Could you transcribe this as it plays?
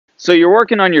So you're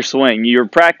working on your swing. You're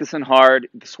practicing hard.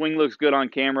 The swing looks good on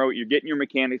camera. You're getting your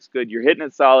mechanics good. You're hitting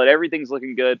it solid. Everything's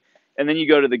looking good. And then you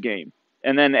go to the game.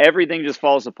 And then everything just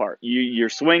falls apart. Your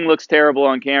swing looks terrible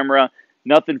on camera.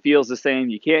 Nothing feels the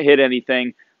same. You can't hit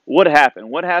anything. What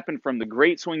happened? What happened from the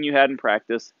great swing you had in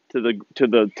practice to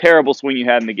the terrible swing you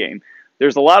had in the game?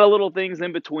 There's a lot of little things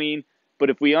in between. But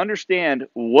if we understand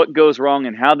what goes wrong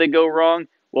and how they go wrong,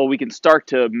 well, we can start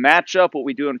to match up what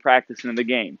we do in practice and in the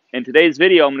game. In today's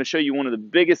video, I'm going to show you one of the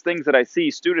biggest things that I see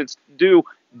students do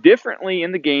differently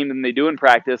in the game than they do in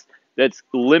practice that's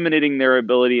limiting their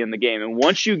ability in the game. And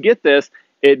once you get this,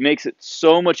 it makes it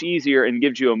so much easier and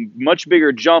gives you a much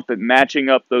bigger jump at matching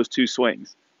up those two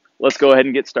swings. Let's go ahead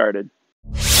and get started.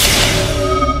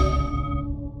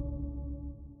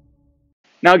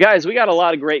 Now, guys, we got a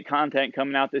lot of great content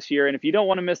coming out this year, and if you don't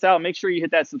want to miss out, make sure you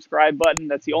hit that subscribe button.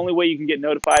 That's the only way you can get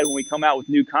notified when we come out with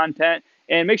new content.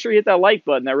 And make sure you hit that like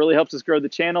button. That really helps us grow the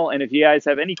channel. And if you guys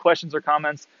have any questions or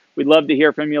comments, we'd love to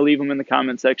hear from you. Leave them in the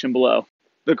comment section below.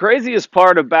 The craziest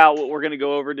part about what we're going to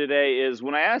go over today is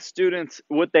when I ask students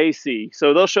what they see.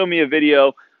 So they'll show me a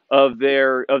video of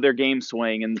their game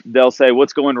swing, and they'll say,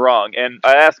 "What's going wrong?" And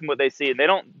I ask them what they see, and they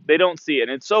don't see it.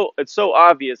 And it's so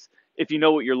obvious if you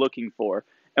know what you're looking for.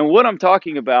 And what I'm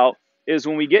talking about is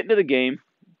when we get into the game,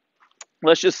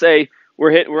 let's just say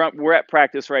we're at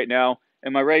practice right now,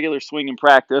 and my regular swing in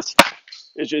practice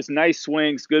is just nice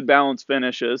swings, good balance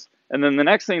finishes. And then the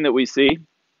next thing that we see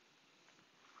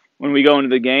when we go into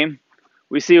the game,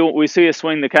 we see a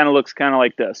swing that kind of looks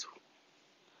like this.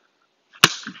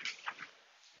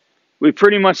 We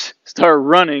pretty much start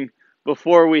running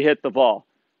before we hit the ball.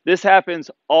 This happens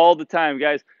all the time,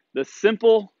 guys. The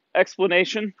simple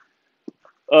explanation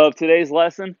of today's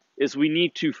lesson is we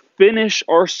need to finish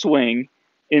our swing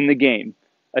in the game.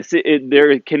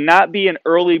 There cannot be an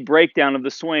early breakdown of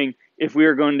the swing if we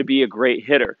are going to be a great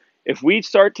hitter. If we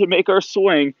start to make our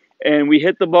swing and we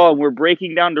hit the ball and we're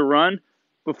breaking down to run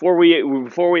before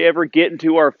we ever get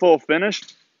into our full finish,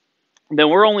 then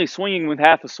we're only swinging with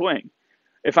half a swing.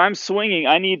 If I'm swinging,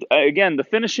 I need, again, the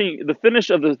finish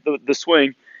of the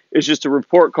swing is just a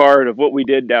report card of what we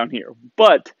did down here.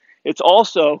 But it's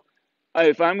also,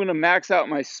 if I'm going to max out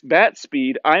my bat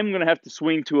speed, I'm going to have to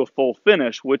swing to a full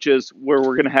finish, which is where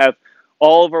we're going to have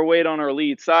all of our weight on our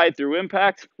lead side through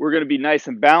impact. We're going to be nice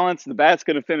and balanced. The bat's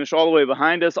going to finish all the way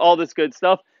behind us, all this good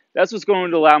stuff. That's what's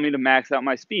going to allow me to max out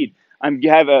my speed. I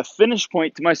have a finish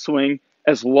point to my swing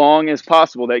as long as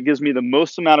possible. That gives me the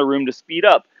most amount of room to speed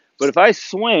up. But if I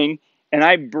swing and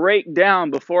I break down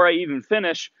before I even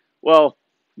finish, well,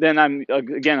 then I'm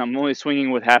only swinging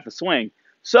with half a swing.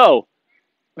 So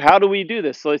how do we do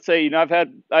this? So let's say,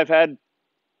 I've had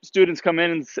students come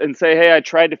in and say, "Hey, I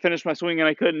tried to finish my swing and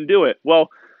I couldn't do it."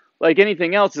 Well, like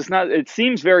anything else, it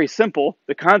seems very simple.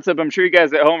 The concept, I'm sure you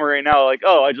guys at home are right now like,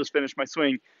 "Oh, I just finished my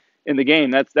swing in the game."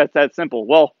 That's that simple.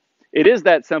 Well, it is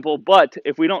that simple, but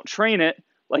if we don't train it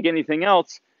like anything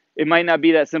else, it might not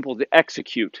be that simple to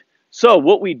execute. So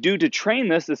what we do to train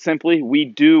this is simply we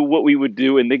do what we would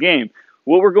do in the game.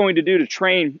 What we're going to do to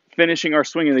train finishing our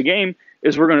swing in the game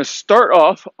is we're going to start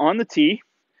off on the tee.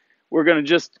 We're going to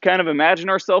just kind of imagine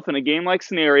ourselves in a game-like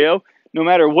scenario. No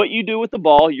matter what you do with the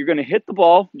ball, you're going to hit the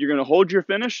ball. You're going to hold your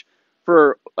finish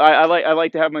for, I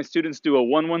like to have my students do a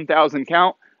 1/1000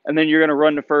 count, and then you're going to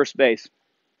run to first base.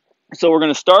 So we're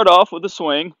going to start off with a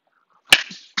swing,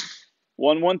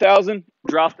 1/1000,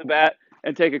 drop the bat,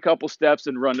 and take a couple steps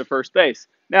and run to first base.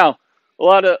 Now, a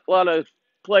lot of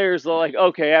players are like,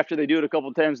 okay, after they do it a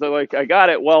couple times, they're like, I got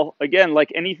it. Well, again,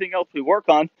 like anything else we work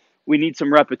on, we need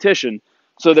some repetition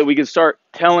so that we can start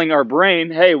telling our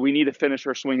brain, hey, we need to finish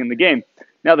our swing in the game.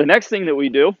 Now, the next thing that we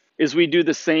do is we do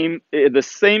the same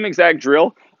exact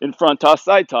drill in front toss,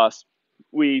 side toss.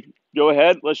 We go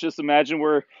ahead. Let's just imagine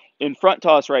we're in front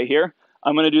toss right here.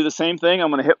 I'm going to do the same thing.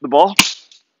 I'm going to hit the ball,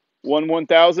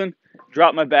 1/1000,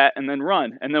 drop my bat, and then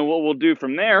run. And then what we'll do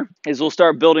from there is we'll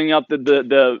start building up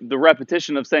the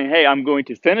repetition of saying, hey, I'm going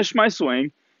to finish my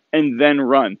swing and then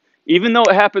run. Even though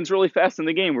it happens really fast in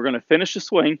the game, we're going to finish the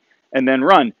swing and then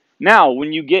run. Now,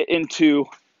 when you get into,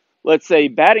 let's say,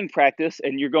 batting practice,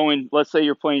 and you're going, let's say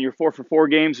you're playing your 4-for-4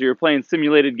 games or you're playing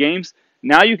simulated games,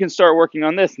 now you can start working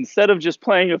on this. Instead of just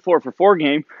playing a 4-for-4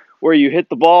 game where you hit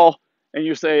the ball and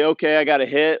you say, okay, I got a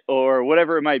hit or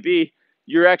whatever it might be,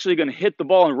 you're actually going to hit the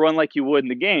ball and run like you would in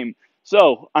the game.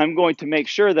 So I'm going to make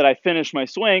sure that I finish my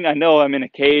swing. I know I'm in a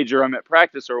cage or I'm at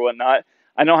practice or whatnot.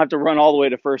 I don't have to run all the way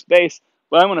to first base,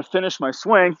 but I'm going to finish my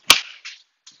swing,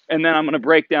 and then I'm going to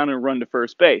break down and run to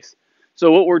first base.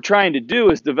 So what we're trying to do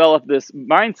is develop this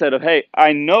mindset of, hey,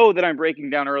 I know that I'm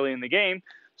breaking down early in the game,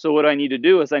 so what I need to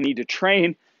do is I need to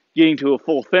train getting to a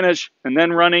full finish, and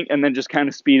then running, and then just kind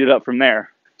of speed it up from there.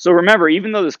 So remember,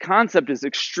 even though this concept is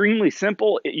extremely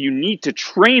simple, you need to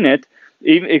train it,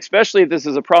 especially if this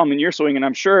is a problem in your swing. And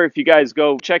I'm sure if you guys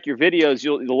go check your videos,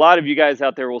 a lot of you guys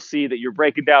out there will see that you're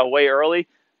breaking down way early.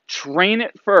 Train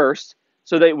it first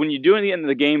so that when you do in the end of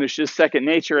the game, it's just second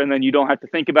nature, and then you don't have to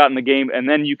think about it in the game, and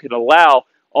then you can allow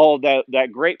all of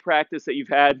that great practice that you've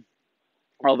had,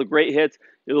 all the great hits.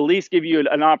 It'll at least give you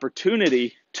an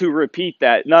opportunity to repeat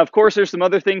that. Now, of course, there's some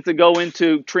other things that go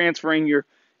into transferring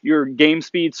your game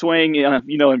speed swing,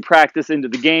 in practice into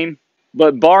the game.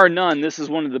 But bar none, this is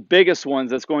one of the biggest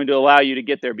ones that's going to allow you to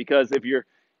get there, because if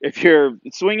you're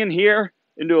swinging here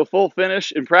into a full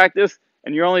finish in practice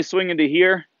and you're only swinging to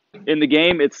here in the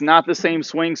game, it's not the same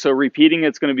swing. So repeating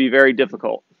it's going to be very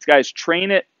difficult. Guys, train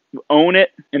it, own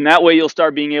it, and that way you'll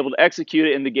start being able to execute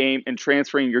it in the game and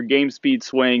transferring your game speed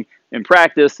swing in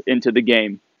practice into the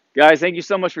game. Guys, thank you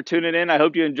so much for tuning in. I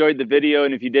hope you enjoyed the video,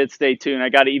 and if you did, stay tuned. I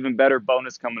got an even better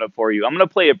bonus coming up for you. I'm going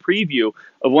to play a preview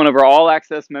of one of our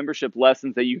all-access membership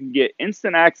lessons that you can get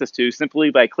instant access to simply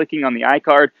by clicking on the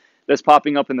iCard that's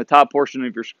popping up in the top portion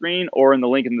of your screen or in the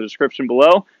link in the description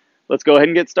below. Let's go ahead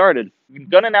and get started. We're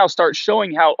going to now start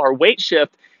showing how our weight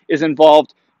shift is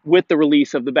involved with the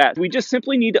release of the bat. We just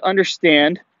simply need to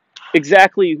understand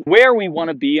exactly where we want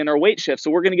to be in our weight shift.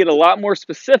 So we're going to get a lot more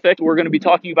specific. We're going to be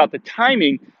talking about the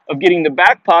timing of getting the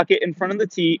back pocket in front of the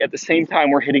tee at the same time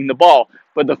we're hitting the ball.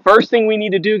 But the first thing we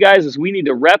need to do, guys, is we need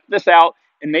to rep this out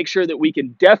and make sure that we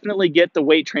can definitely get the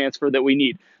weight transfer that we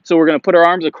need. So we're going to put our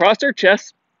arms across our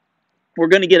chest. We're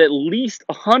going to get at least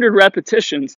 100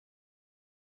 repetitions